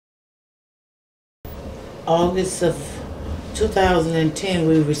August of 2010,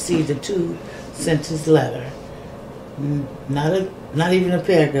 we received a two-sentence letter. Not even a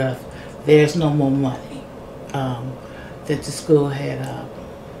paragraph. There's no more money. That the school had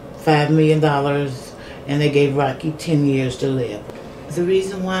 $5 million, and they gave Rocky 10 years to live. The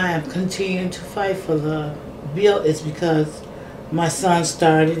reason why I'm continuing to fight for the bill is because my son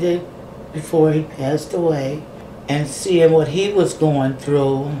started it before he passed away, and seeing what he was going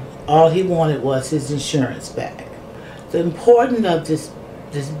through, all he wanted was his insurance back. The importance of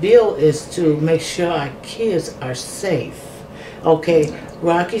this bill is to make sure our kids are safe. Okay,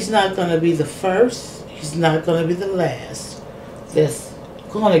 Rocky's not going to be the first, he's not going to be the last that's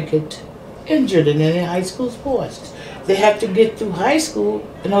going to get injured in any high school sports. They have to get through high school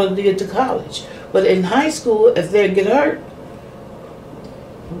in order to get to college. But in high school, if they get hurt,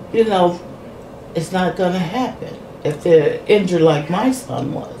 you know, it's not going to happen if they're injured like my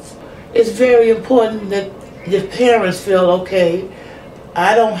son was. It's very important that the parents feel, okay,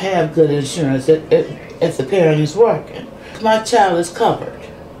 I don't have good insurance if the parent is working. My child is covered.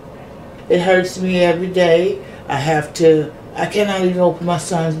 It hurts me every day. I cannot even open my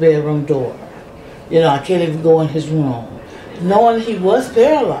son's bedroom door. You know, I can't even go in his room. Knowing he was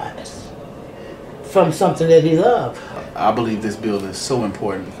paralyzed from something that he loved. I believe this bill is so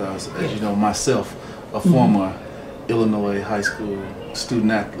important because, as you know, myself, a former Illinois high school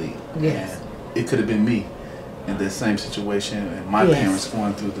student athlete, yes, and it could have been me in this same situation, and my parents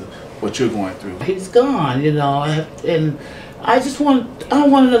going through what you're going through. He's gone, you know, and I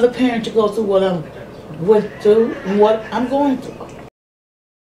don't want another parent to go through what I went through and what I'm going through.